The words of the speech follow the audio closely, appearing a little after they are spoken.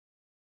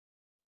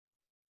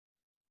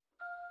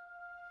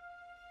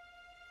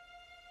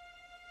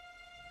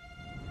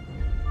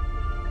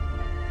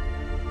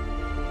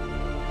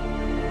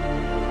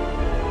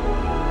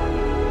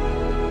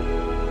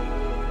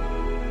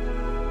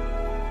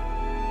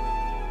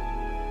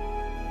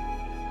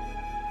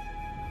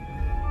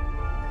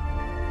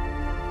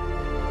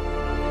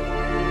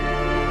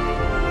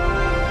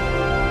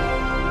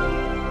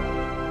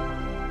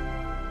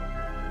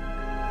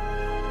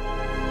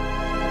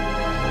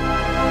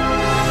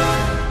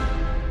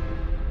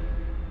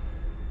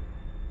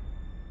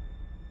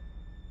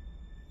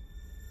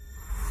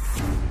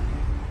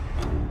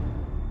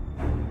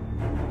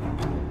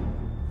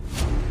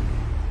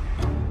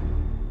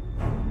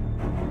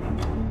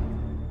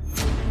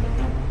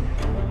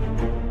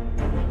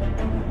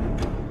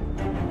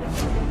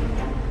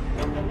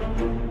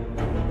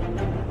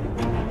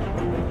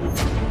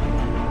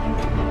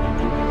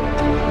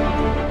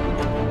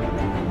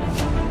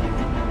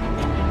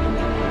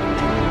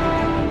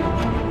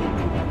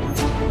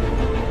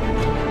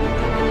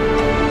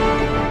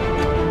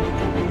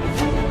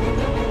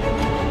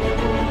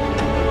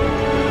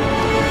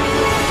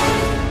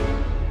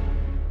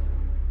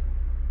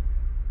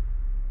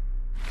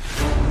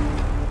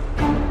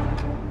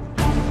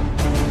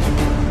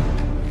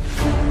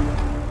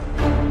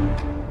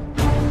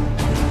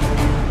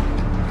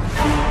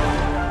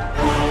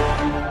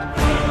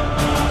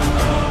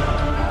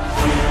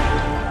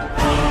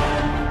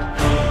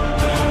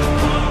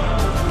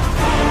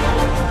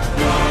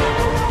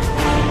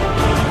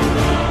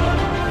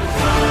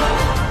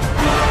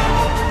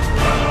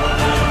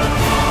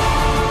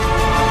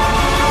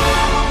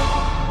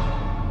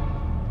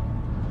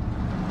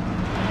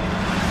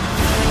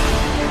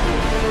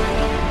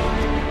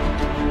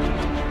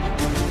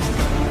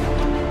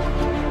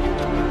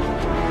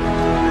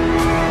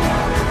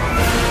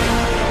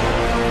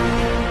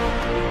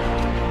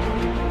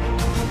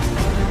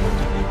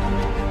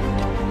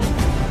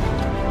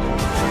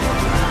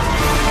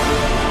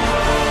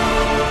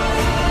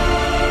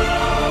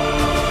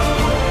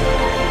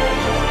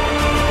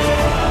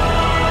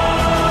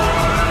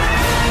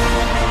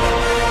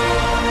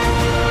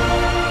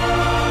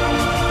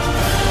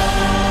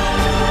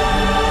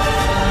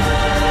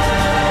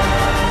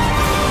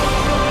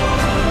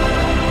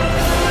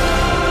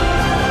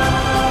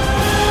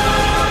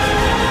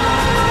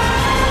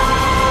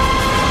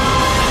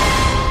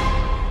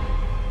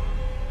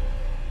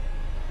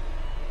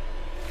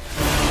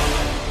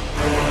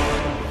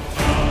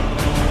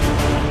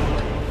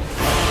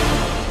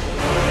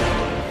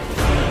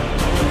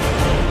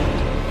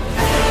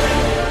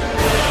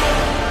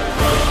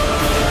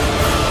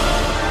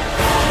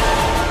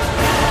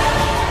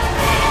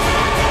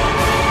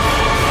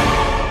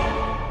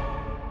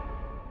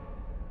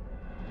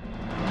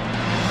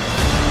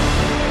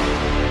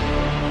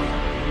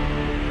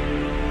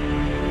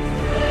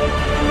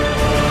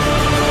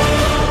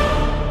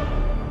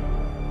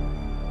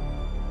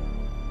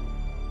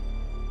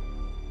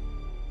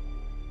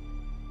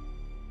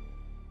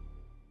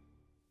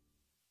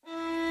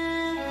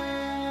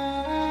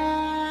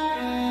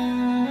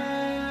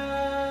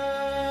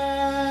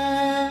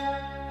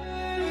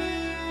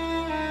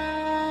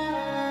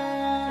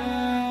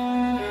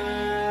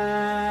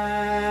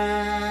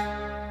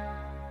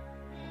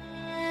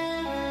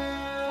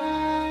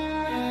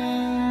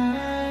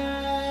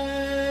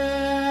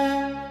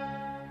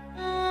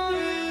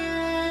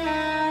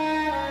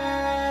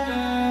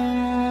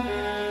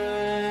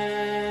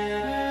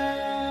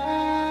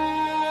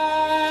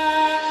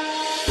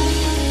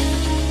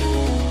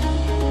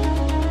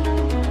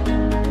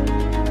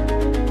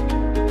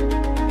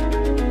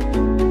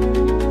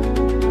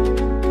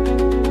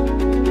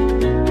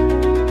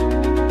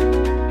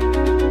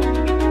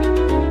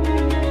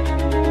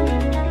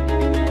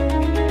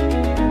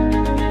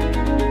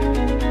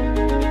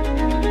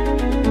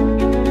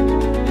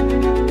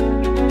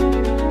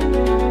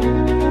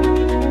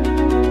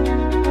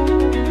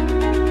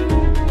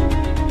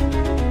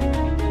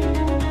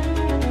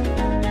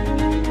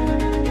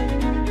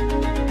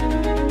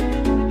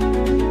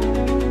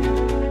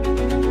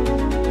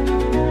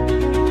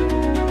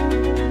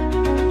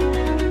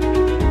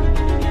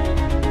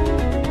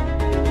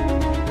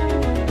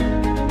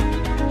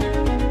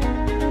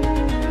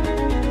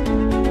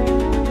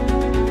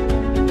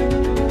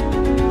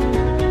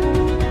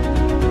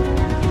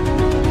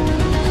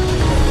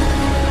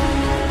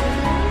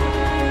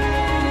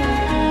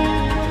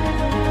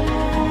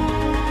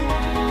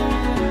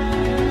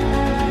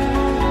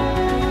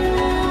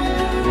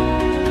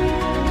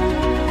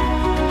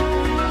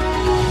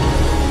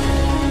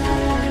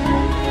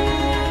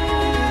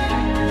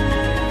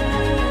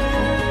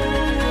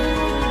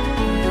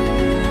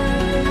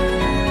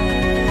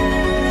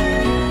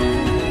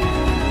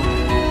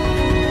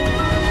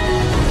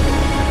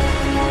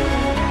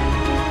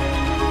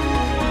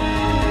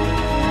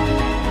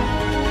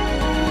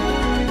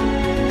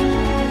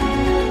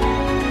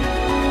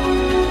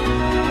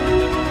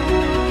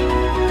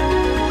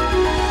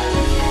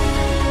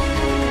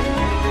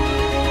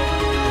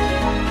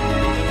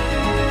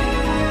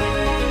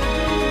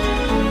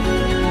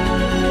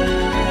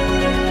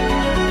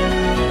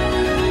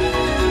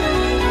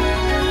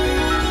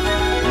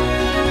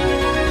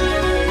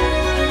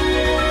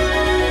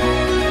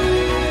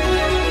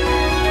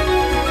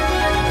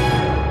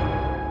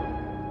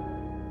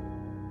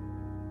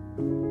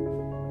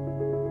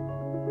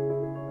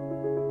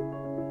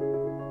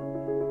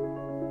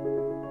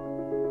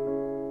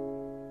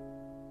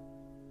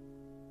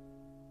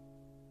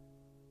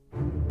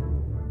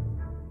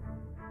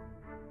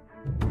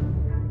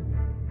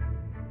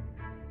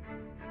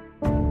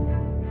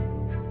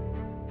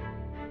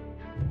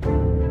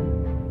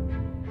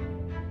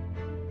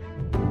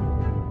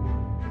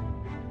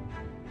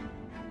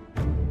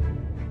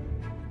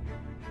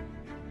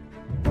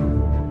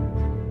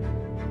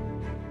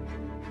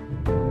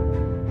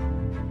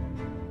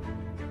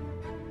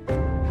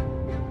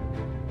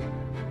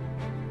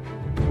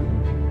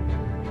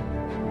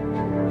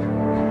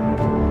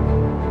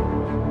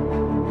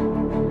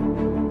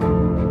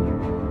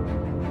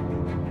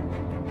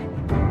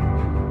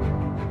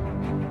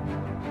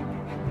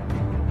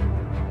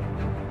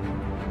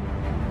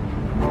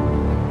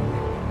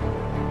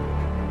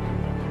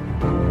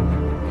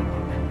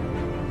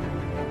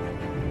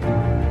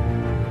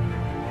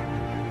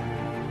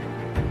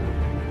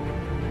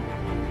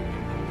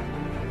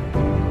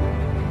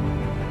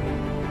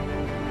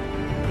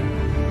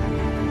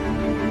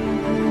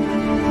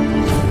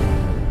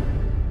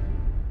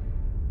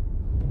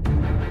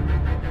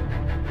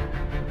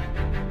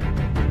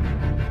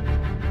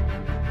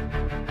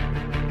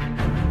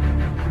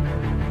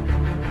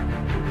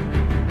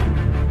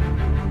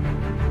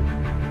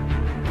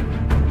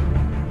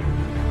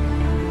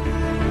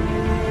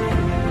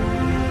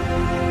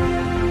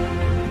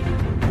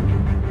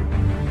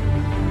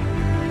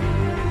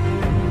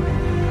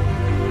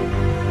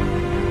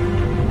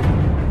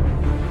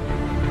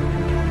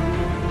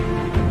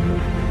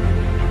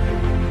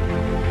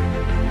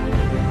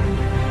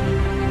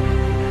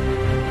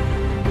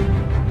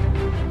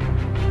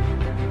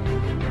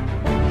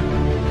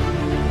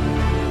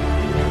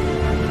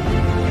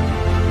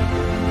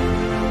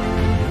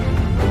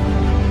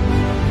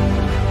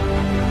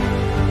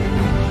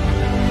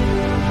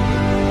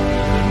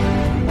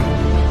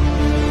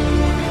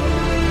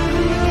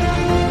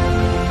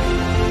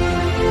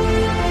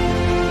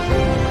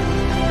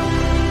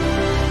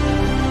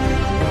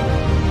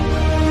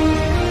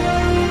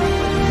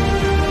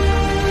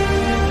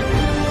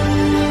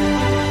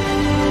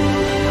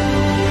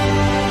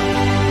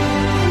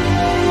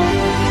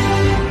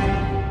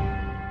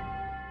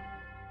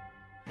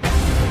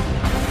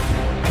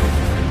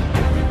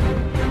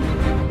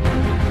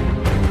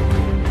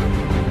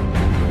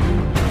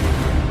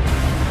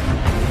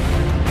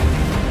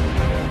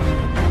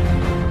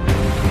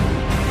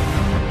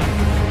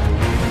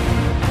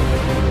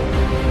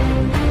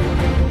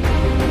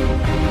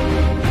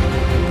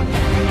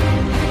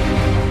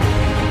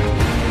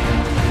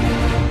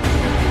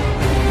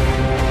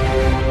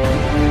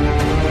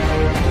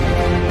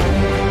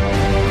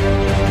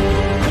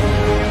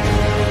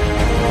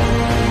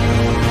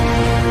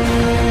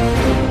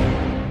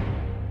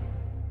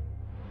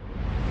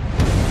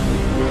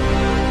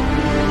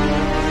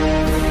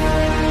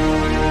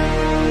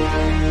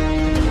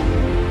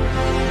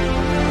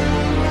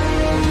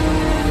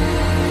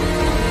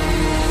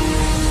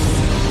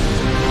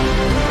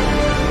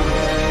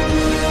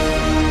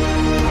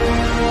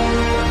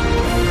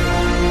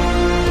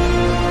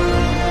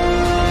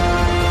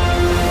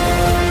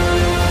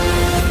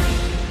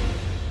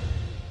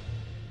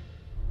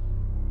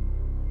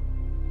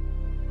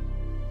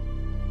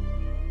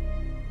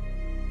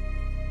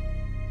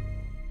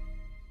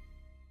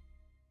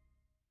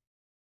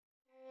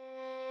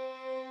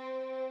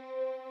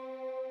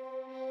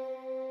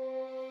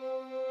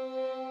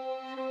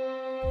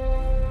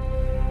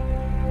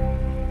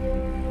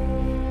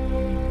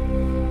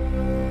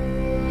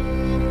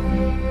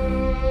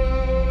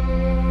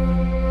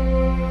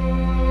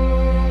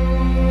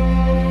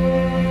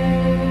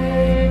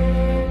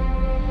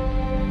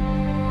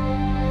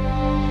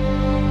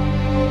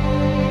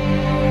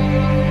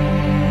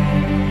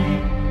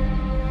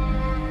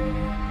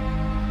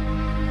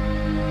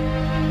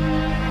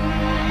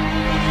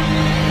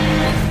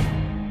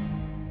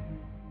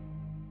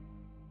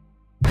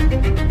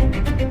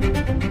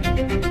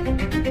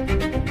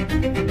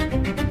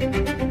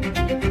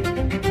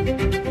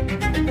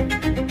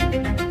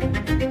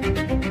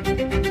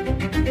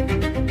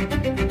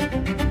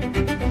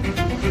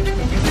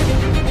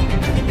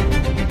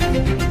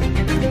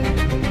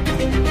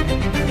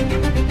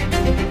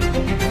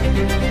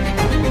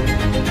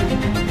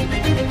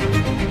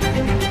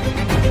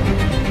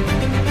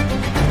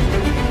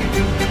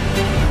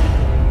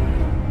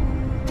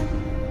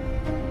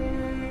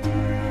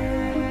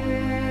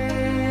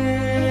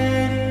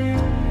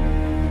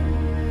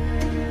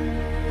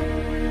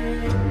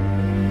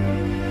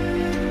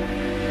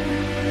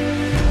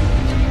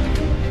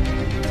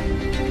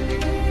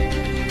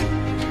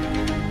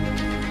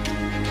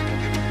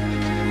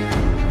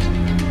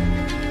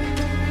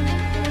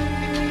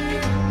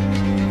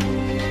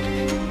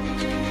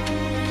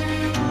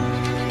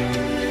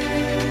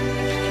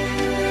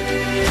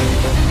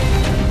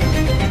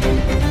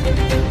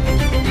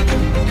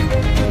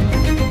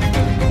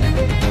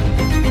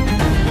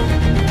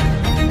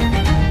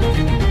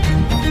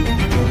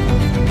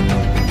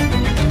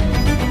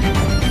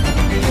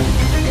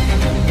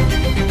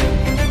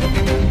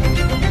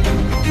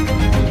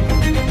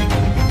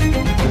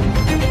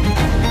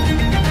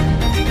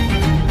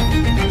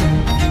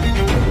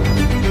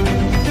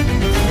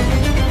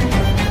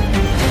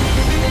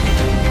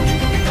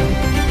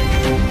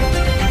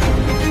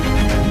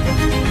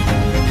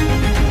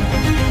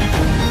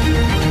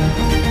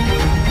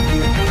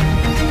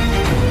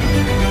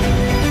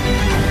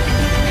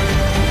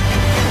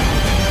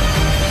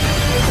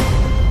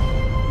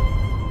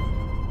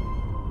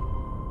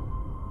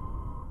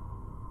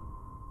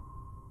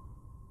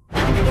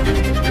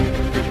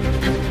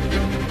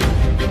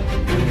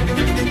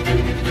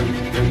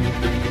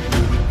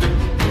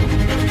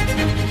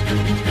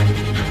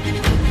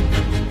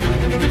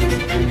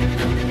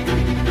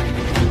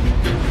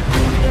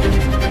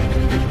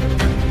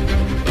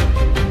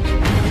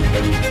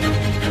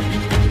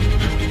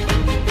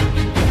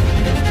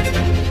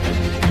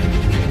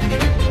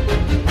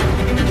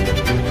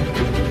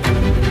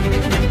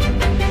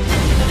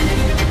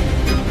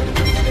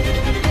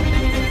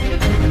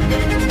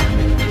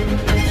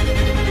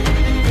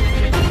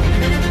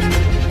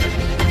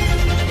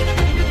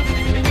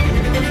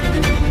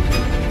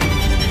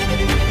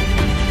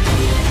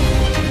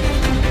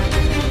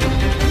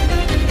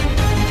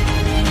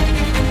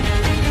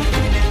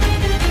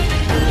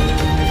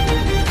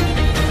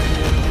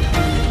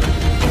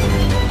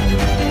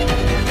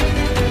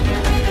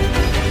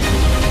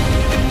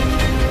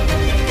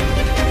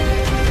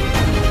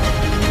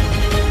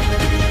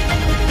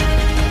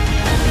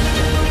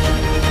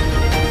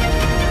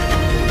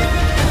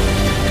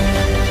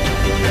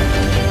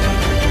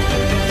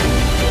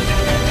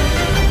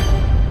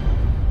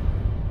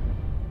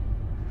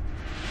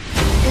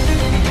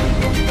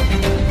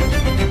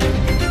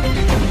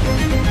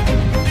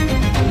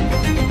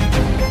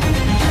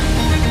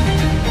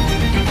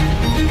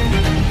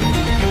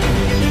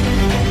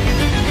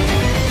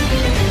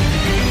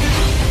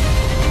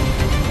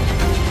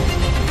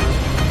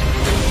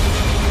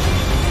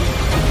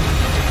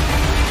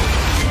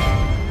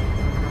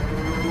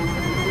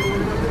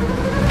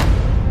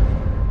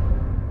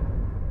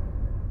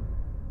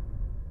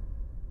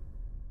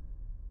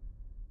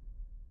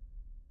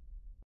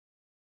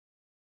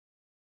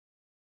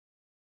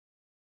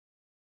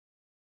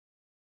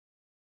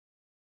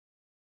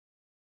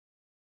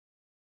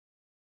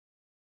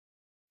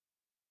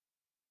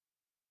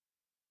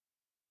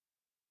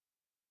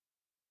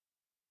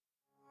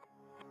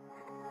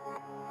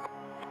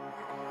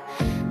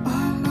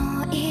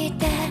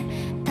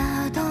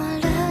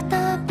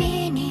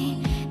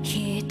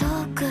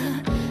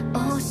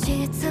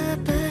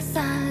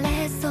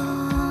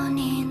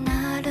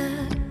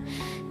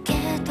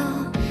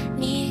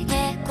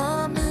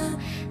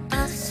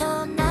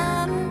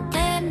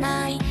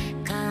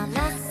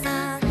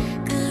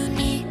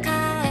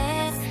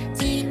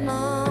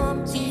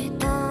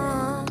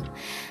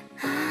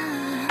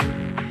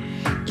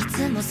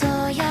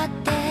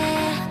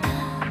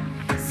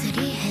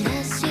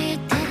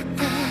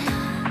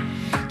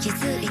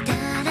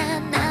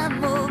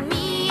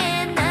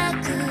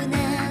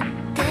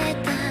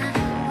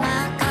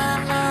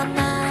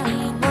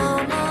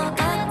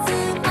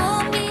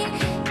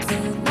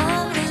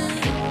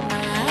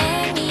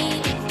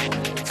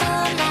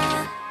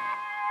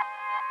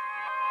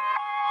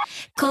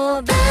拒む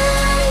もの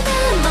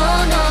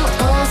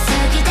多す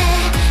ぎて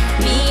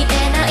見え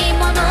ない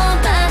ものば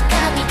っか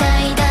みた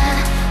いだ。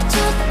ちょ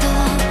っと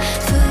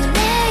触れ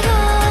よ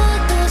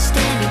うとして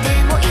みて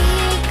もいい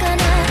かな。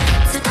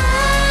伝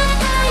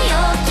えよ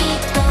き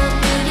っと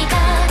無理か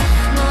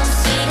もし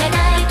れな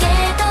いけ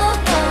ど、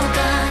どうか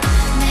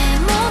ね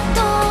もっと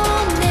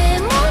ね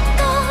もっ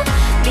と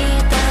見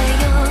たい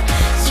よ。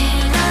知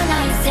らな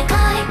い世界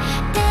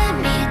で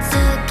見つ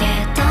け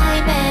たい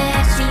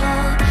飯を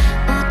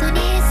音に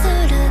す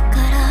るか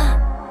ら。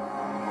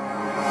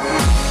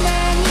何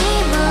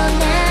も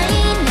ない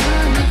の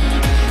に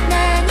何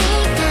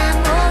か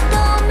求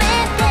め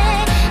て、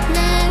何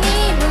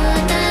も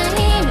ない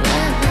ま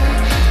ま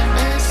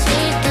明日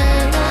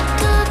を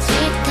閉じ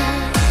た。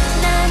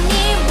何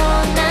も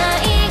な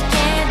いけ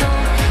ど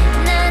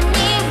何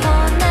も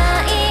な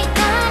いか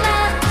ら、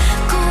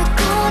ここ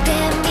で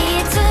見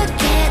つ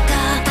けた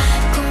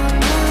こ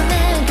のメ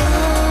ロ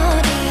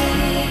デ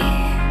ィー。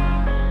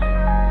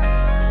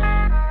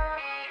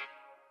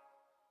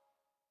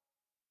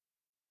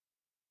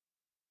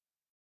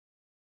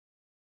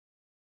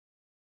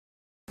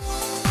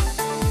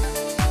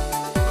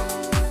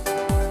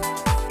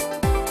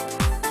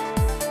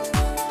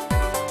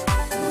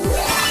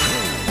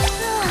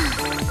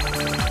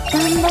頑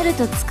張る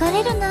と疲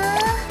れるな。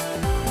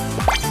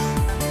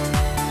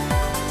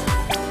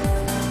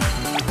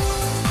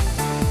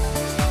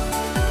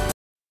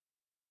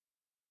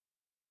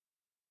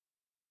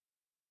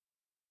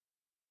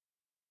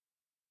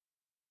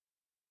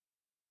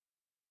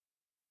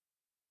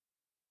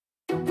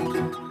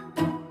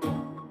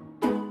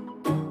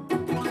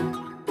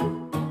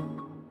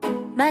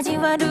交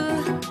わる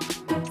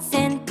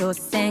線と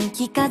線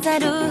着飾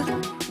る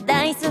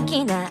大好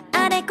きな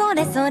あれこ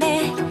れそ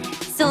れ、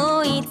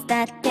そういつ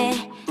だって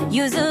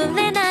譲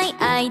れない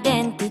アイ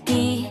デンティテ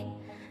ィ。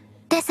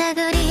手探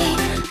り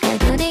手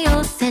繰り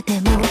寄せて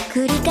も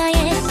繰り返し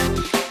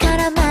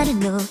絡まる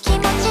の気持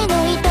ち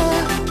の糸。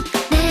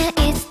ねえ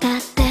いつだっ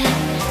て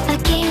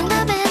諦めた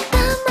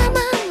まま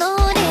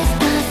のリス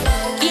ター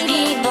ト。義理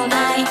もな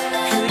い振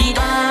り出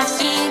し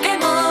で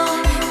も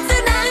繋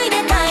いで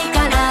たいか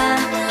ら、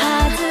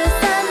外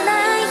さな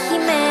い姫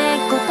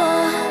子と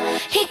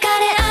惹か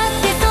れ合っ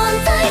て存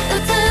在映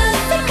す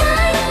世界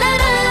な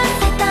ら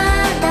せた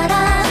なら、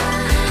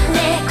ね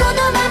えこの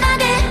まま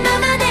で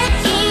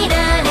いら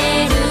れ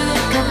る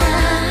かな。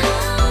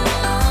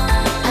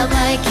淡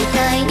い期待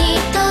に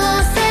当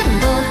選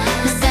を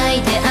塞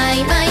いで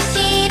曖昧知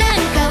らん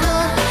顔、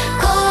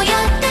こうや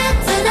って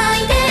繋い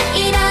で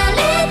いられ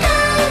た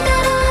んだ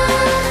ろ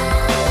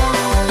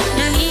う。縫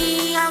い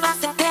合わ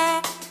せて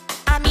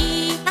編み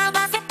合わ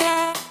せて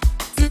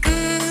作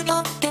ろ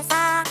うってさ、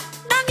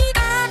何が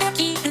でき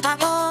るだ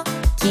ろう。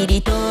切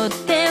り取っ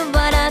て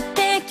笑っ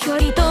て距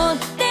離取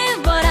って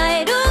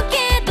笑える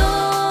けど、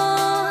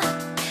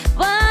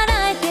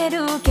笑えて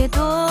るけど、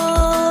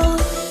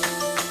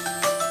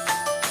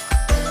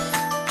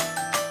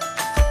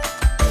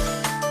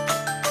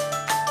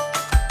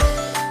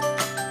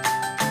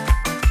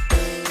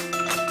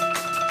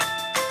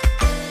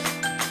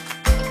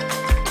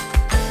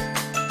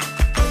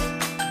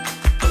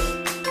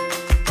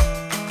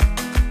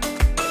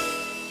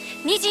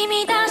にじ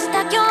み出し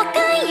た境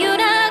界揺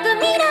らぐ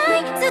未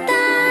来伝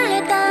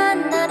えた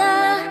んな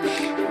ら、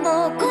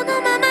もうこ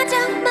のままじゃ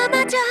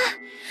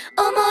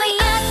思い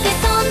合って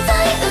存在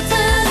映す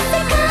世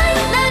界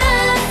なら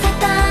せ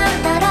た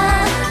なら、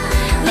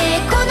ね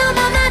えこのま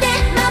まで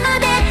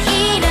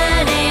いら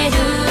れる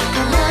か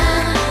な。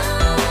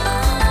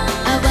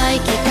淡い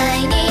期待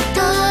に当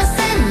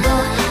選を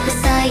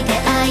塞いで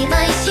曖昧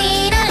知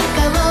らん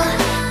顔、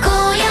こ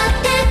うやっ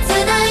て繋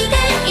いで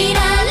いら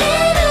れ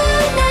る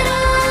だろ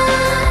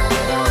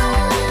う。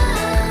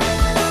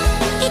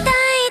痛い痛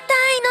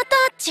いのど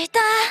っちだ。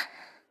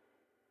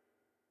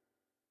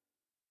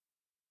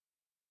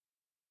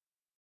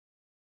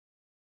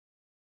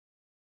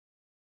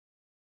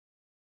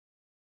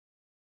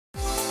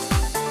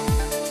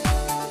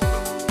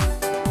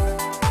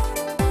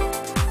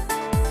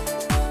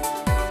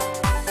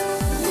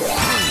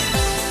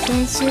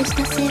練習し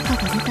た成果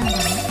が出たんだね。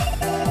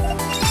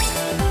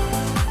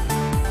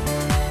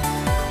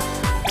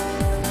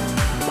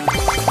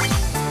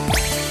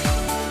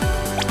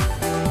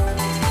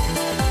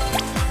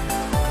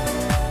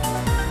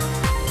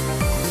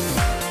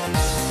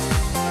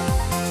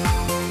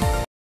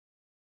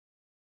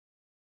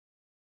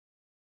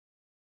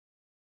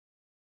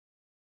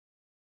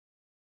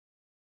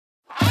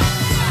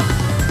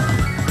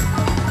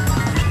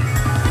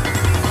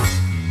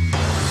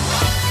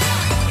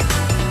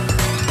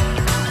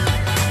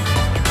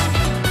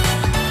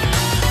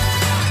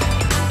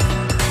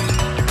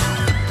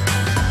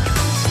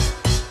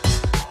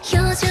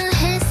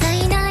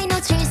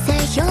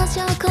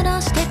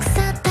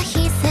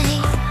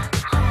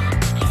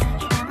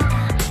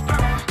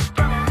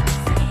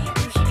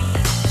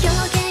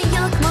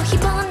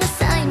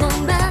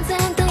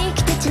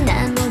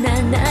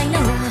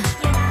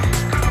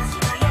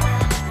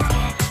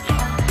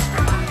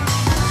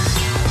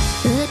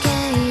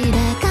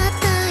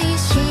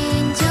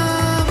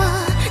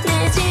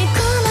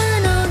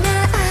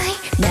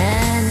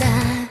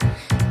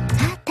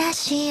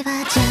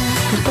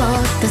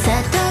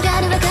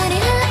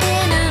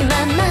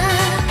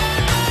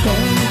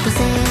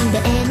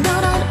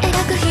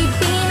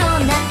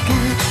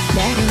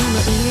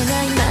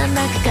まん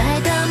ま抱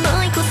えた思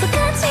いこそ価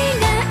値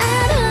があ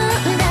る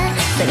んだ。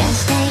探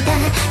していた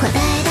答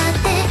えだっ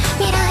て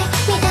未来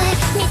みたい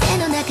に手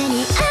の中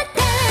にあっ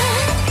た。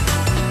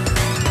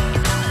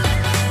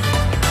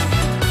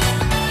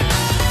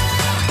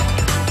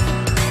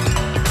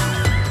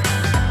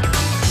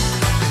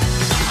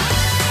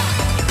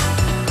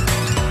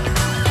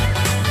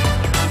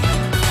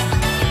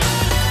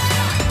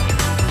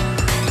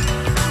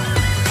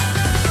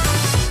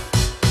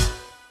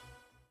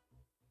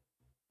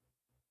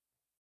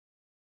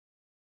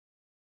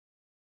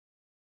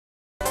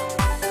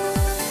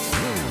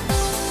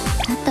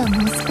あと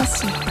もう少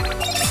し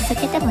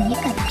続けてもいい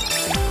かな。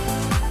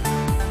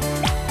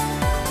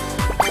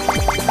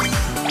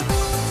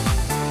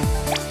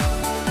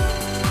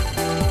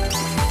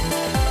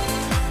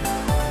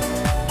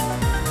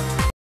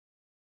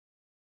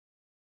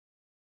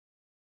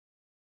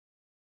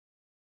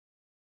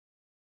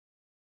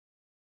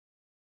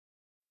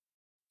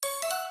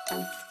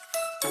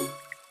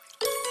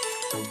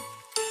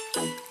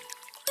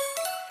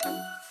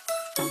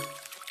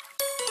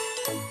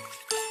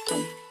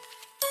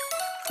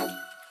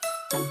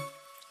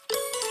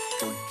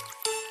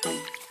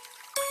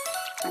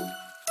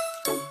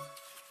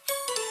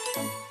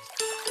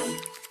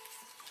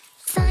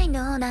才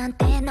能なん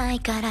てない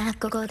から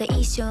ここで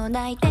一生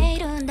泣いてい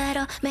るんだ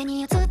ろう。目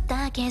に映っ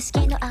た景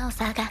色の青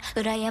さが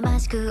羨ま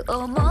しく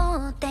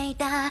思ってい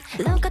た。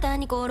路肩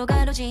に転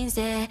がる人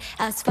生、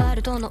アスファ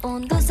ルトの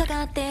温度下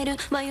がってる。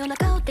真夜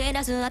中を照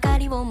らす明か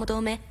りを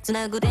求めつ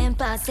なぐ電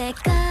波世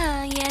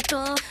界へ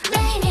と。レ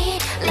イニ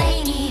ーレ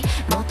イニ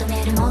ー求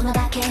めるもの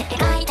だけ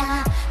描い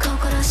た。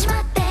心し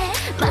まって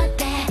待っ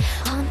て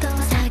本当は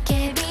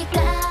叫び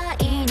た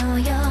いの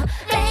よ。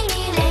レイ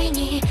ニーレイ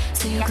ニー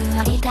強く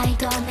ありたい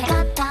と願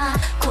った。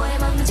声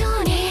は無情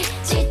に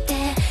散って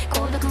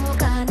孤独を奏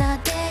で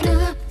る。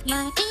優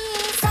位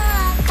さ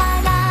か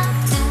ら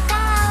伝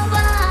わ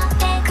っ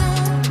てく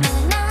る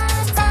虚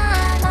さ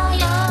の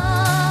よ。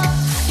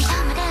見た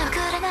目ではく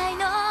れない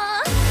の。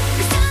く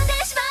すんで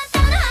しまっ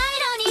たの灰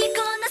色にこ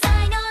んな才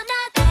能な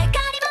んて借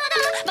り物。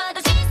まだ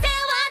人生終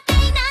わって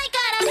いないか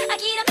ら諦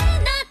め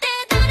んなって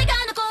誰か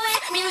の声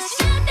見失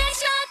って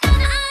しまった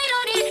の灰色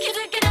に気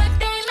づけなく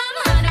て今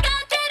も腹が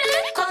って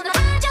る。この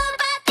感情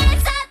ばって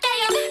去って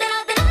よデロ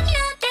デロにな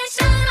ってし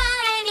まう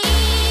前に。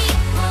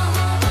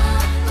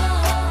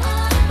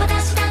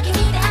私だけに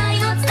出会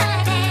いを伝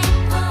えて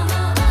こ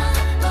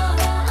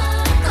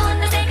ん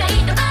な世界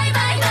とバイバ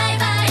イバイ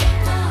バイ。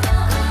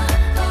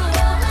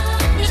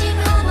にじ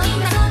む想い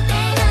が乗って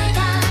泣いた。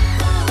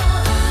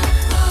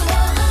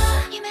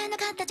夢の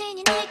形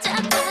に泣いちゃっ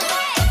た。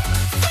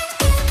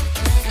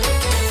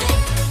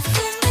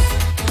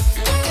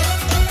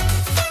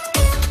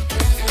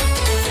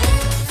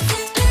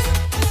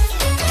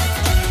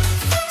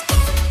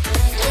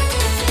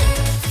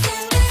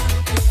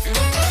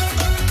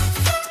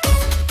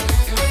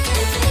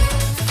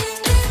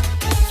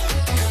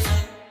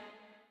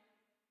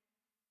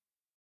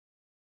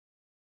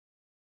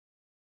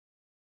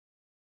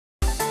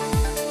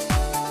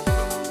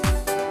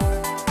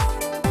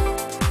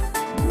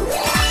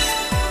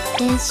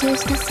練習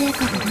した成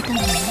果が出たの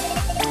ね。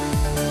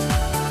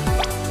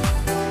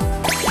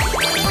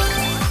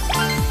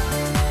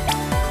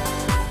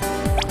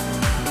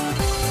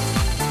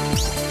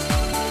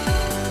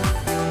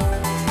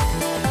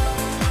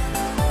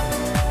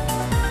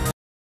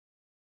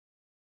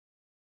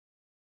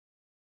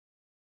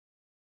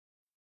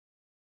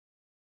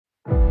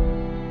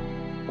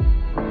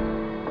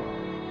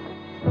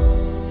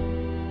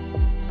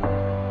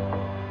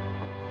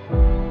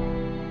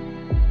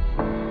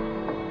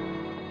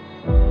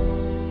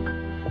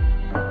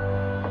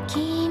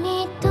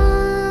君と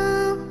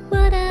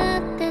笑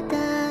ってた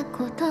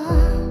こと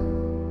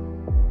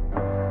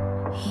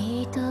一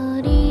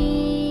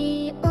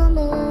人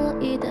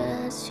思い出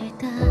し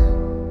た。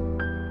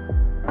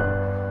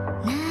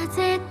な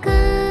ぜか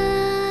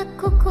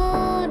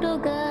心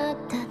が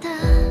ただ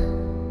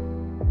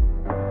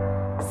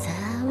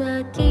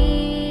騒ぎ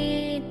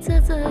続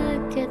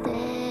けて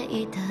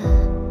いた。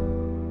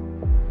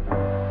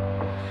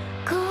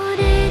こ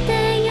れで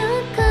よ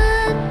か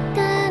った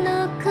の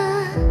か。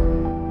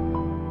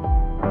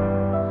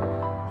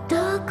ど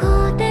こ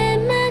で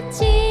間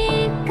違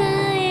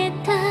え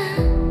た。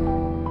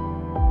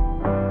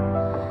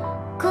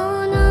こ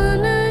の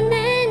胸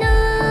の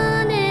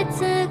熱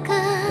が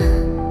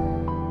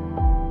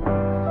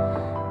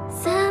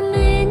冷め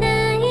な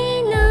い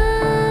の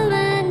は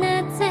な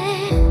ぜ。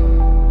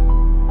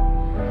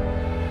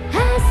浅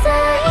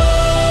い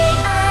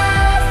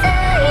朝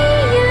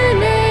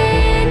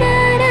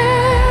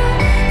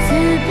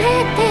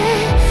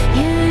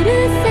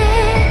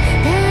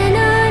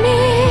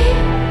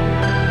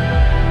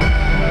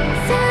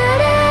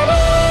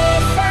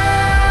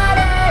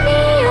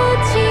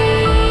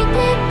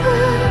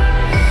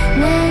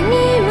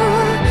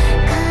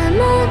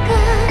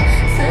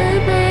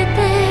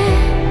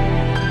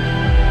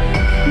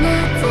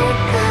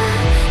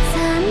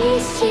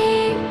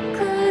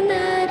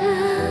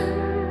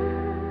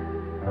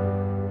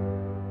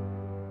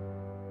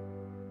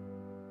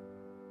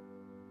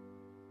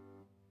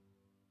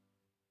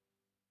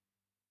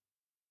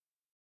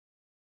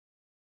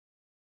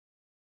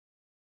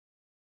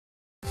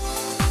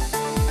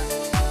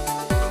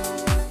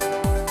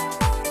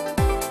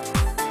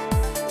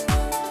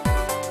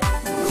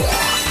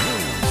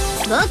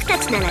僕た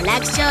ちなら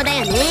楽勝だ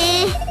よね。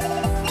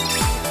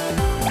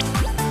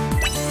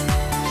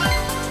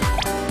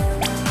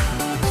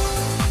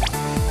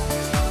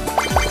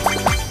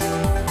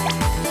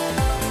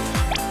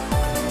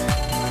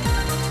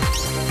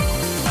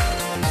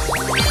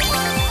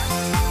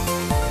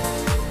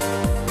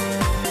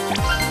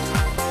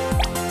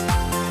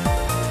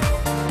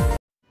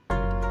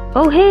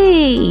Oh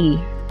hey!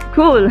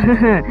 Cool!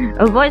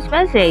 A voice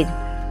message!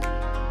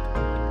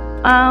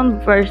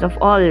 First of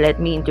all, let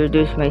me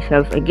introduce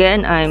myself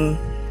again. I'm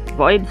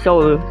Void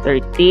Soul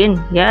 13.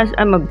 Yes,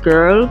 I'm a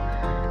girl.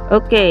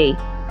 Okay.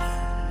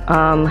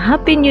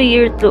 Happy New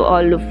Year to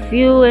all of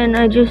you, and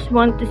I just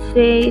want to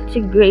say it's a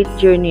great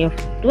journey of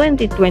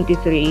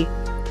 2023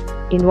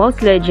 in WoW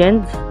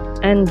Legends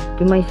and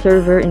to my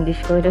server in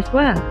Discord as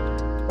well.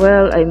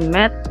 Well, I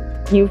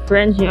met new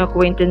friends, new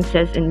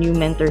acquaintances, and new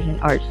mentors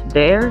and arts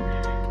there.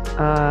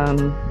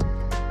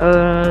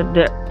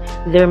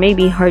 There may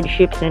be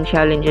hardships and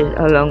challenges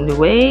along the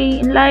way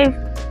in life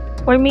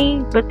for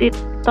me, but it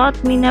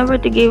taught me never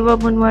to give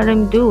up on what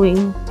I'm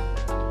doing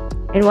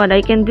and what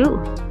I can do.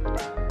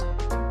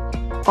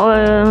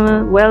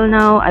 Well,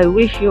 now I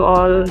wish you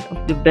all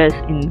of the best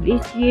in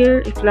this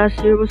year. If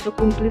last year was a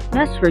complete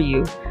mess for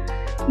you,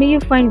 may you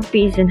find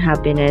peace and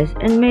happiness,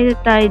 and may the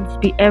tides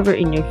be ever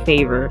in your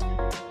favor.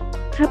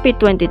 Happy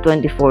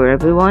 2024,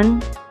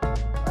 everyone!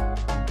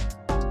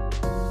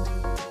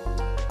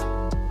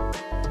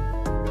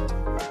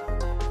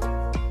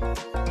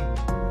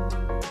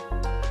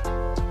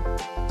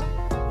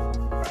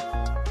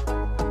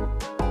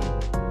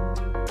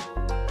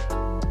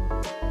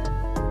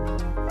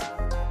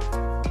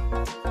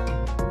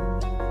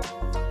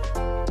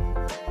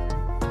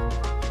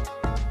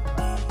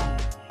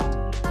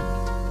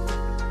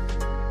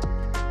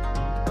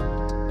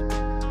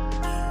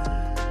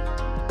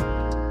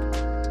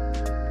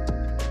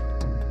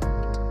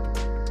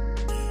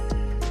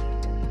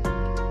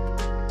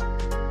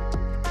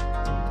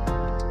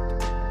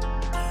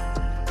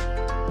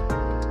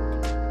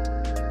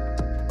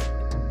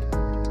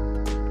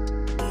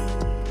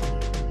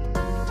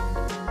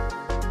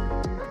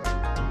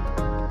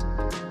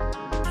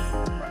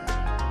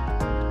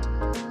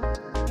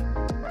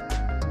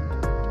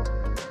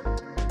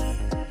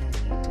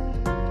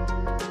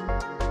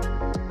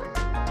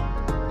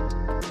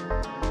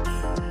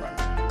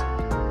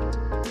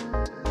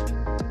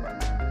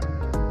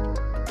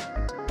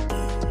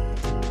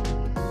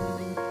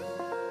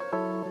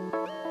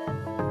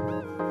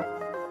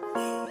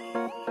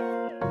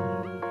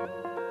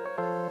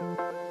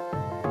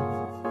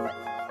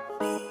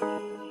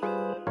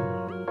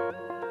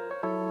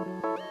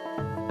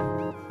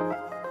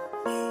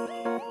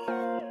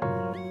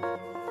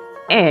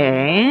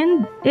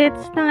 And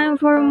it's time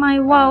for my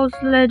WoW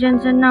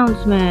Legends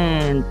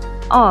announcement.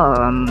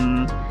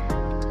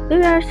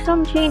 There are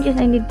some changes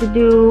I need to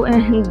do,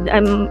 and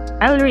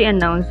I'll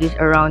re-announce this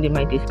around in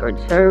my Discord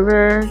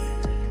server.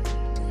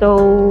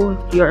 So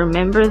if you're a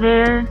member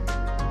there,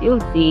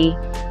 you'll see.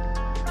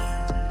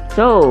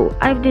 So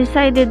I've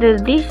decided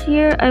that this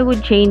year I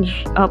would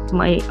change up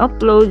my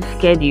upload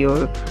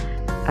schedule.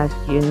 As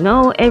you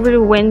know, every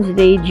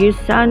Wednesday,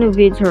 Jusano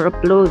vids are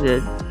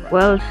uploaded.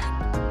 Well,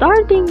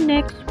 starting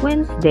next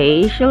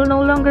Wednesday, she'll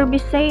no longer be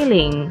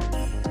sailing.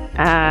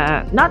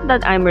 Not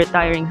that I'm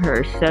retiring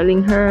her,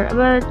 selling her,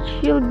 but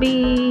she'll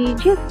be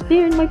just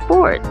there in my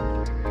port.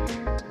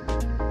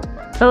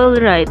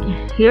 Alright,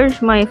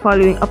 here's my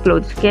following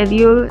upload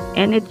schedule,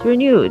 and it's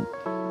renewed.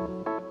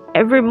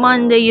 Every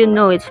Monday, you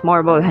know it's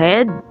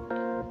Marblehead.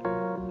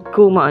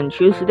 Kuma on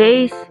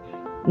Tuesdays.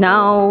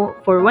 Now,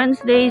 for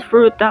Wednesdays,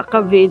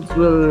 Furutaka vids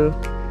will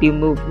be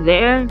moved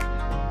there.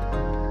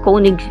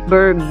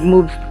 Königsberg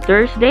moves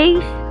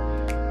Thursdays,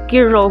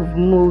 Kirov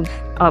moves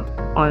up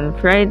on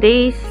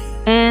Fridays,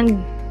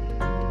 and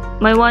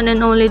my one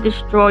and only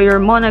Destroyer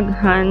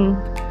Monaghan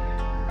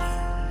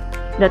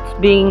that's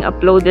being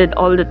uploaded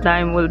all the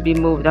time will be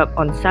moved up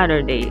on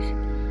Saturdays.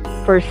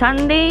 For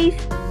Sundays,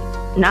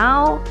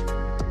 now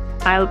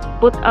I'll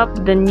put up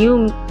the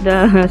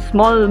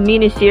small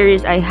mini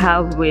series I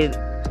have with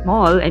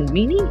small and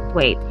mini?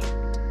 Wait.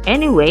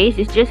 Anyways,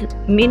 it's just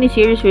mini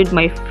series with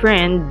my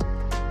friend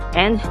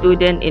and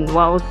student in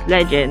WoW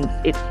Legends.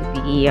 It's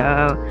the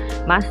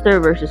Master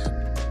versus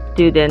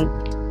Student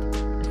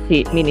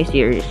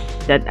mini-series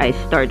that I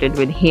started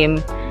with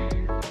him.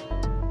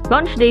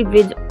 Launch day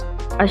vids,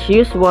 as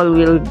usual,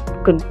 will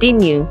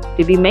continue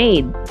to be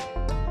made.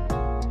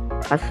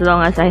 As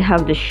long as I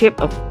have the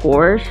ship, of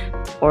course,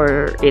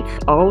 or it's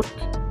out.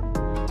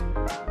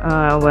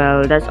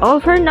 Well, that's all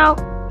for now.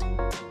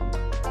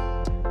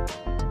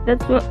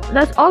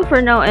 That's all for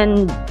now,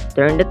 and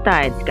turn the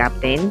tides,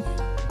 captains.